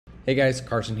Hey guys,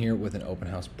 Carson here with an Open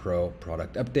House Pro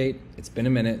product update. It's been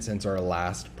a minute since our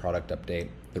last product update.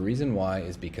 The reason why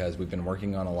is because we've been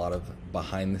working on a lot of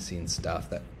behind the scenes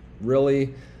stuff that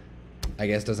really, I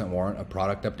guess, doesn't warrant a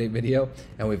product update video.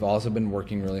 And we've also been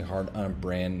working really hard on a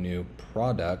brand new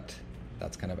product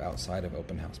that's kind of outside of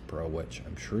Open House Pro, which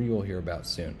I'm sure you'll hear about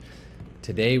soon.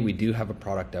 Today we do have a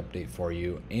product update for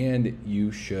you, and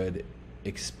you should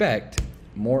expect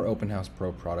more Open House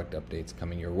Pro product updates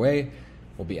coming your way.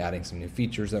 We'll be adding some new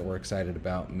features that we're excited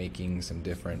about, making some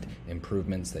different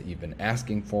improvements that you've been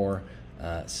asking for.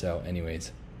 So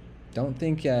anyways, don't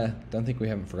think we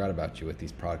haven't forgot about you with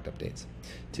these product updates.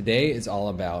 Today is all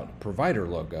about provider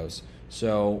logos.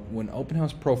 So when Open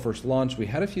House Pro first launched, we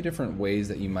had a few different ways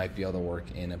that you might be able to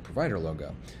work in a provider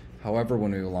logo. However,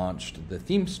 when we launched the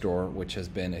theme store, which has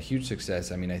been a huge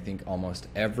success, I mean, I think almost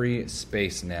every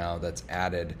space now that's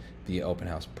added via Open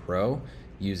House Pro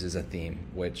uses a theme,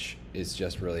 which is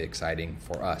just really exciting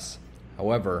for us.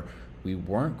 However, we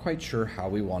weren't quite sure how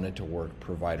we wanted to work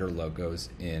provider logos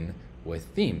in with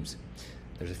themes.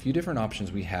 There's a few different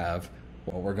options we have.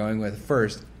 What we're going with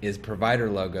first is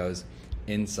provider logos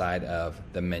inside of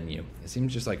the menu. It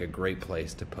seems just like a great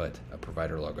place to put a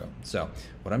provider logo. So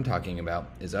what I'm talking about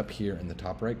is up here in the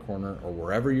top right corner, or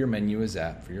wherever your menu is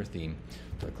at for your theme.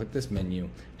 So I click this menu,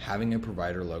 having a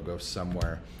provider logo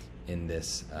somewhere in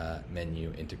this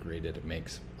menu integrated, it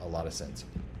makes a lot of sense.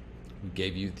 We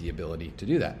gave you the ability to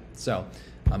do that. So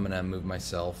I'm gonna move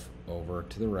myself over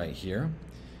to the right here.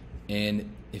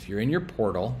 And if you're in your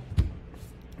portal,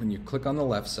 when you click on the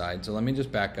left side, so let me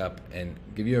just back up and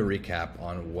give you a recap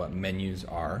on what menus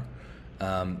are.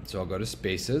 So I'll go to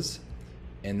Spaces,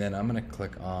 and then I'm gonna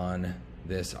click on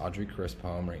this Audrey Crisp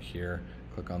poem right here,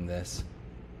 click on this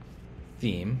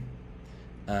theme.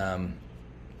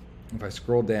 If I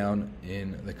scroll down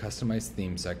in the Customize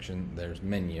Theme section, there's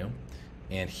Menu,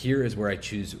 and here is where I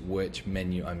choose which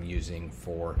menu I'm using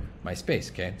for my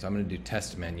space, okay? So I'm gonna do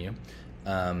Test Menu,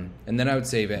 and then I would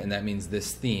save it, and that means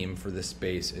this theme for this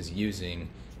space is using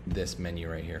this menu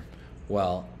right here.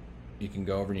 Well, you can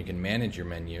go over and you can manage your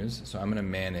menus, so I'm gonna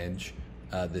manage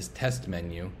this test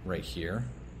menu right here.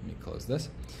 Let me close this.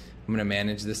 I'm gonna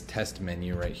manage this test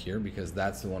menu right here because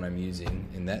that's the one I'm using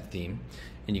in that theme.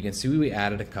 And you can see we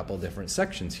added a couple different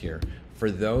sections here. For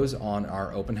those on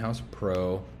our Open House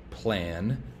Pro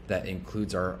plan that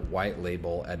includes our white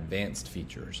label advanced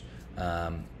features,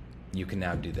 you can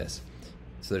now do this.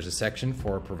 So there's a section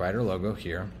for provider logo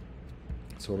here.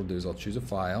 So what I'll do is I'll choose a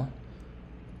file,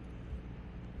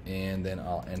 and then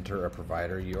I'll enter a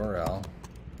provider URL.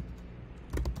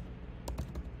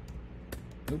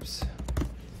 Oops.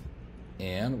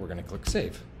 And we're gonna click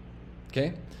Save,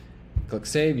 okay? Click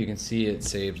Save, you can see it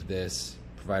saved this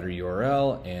provider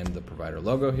URL and the provider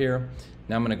logo here.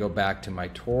 Now I'm gonna go back to my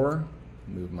tour,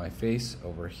 move my face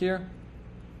over here.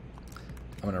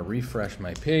 I'm gonna refresh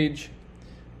my page,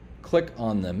 click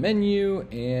on the menu,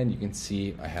 and you can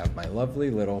see I have my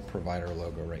lovely little provider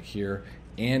logo right here,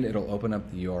 and it'll open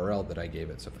up the URL that I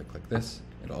gave it. So if I click this,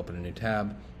 it'll open a new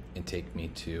tab and take me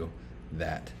to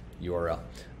that URL.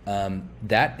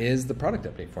 That is the product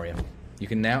update for you. You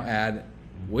can now add,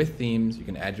 with themes, you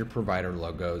can add your provider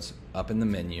logos up in the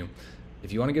menu.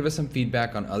 If you want to give us some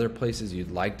feedback on other places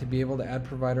you'd like to be able to add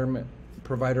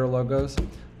provider logos,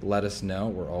 let us know.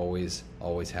 We're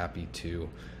always happy to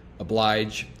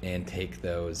oblige and take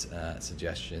those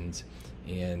suggestions.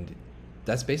 And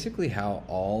that's basically how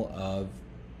all of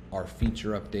our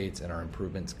feature updates and our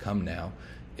improvements come now,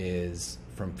 is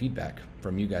from feedback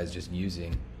from you guys just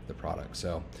using the product.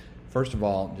 So first of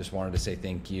all, just wanted to say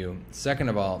thank you. Second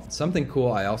of all, something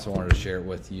cool I also wanted to share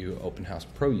with you Open House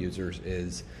Pro users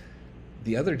is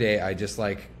the other day I just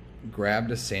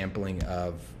grabbed a sampling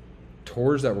of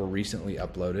tours that were recently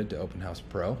uploaded to Open House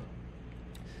Pro,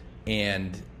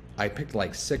 and I picked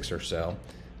like 6 or so,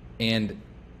 and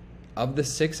of the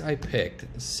 6 I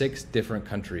picked, 6 different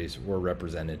countries were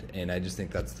represented, and I just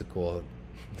think that's the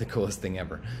coolest thing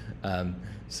ever.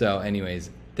 So anyways,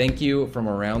 thank you from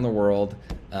around the world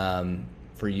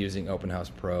for using Open House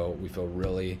Pro. We feel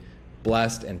really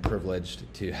blessed and privileged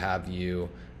to have you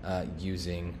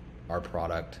using our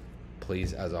product.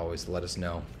 Please, as always, let us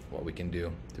know what we can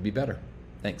do to be better.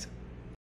 Thanks.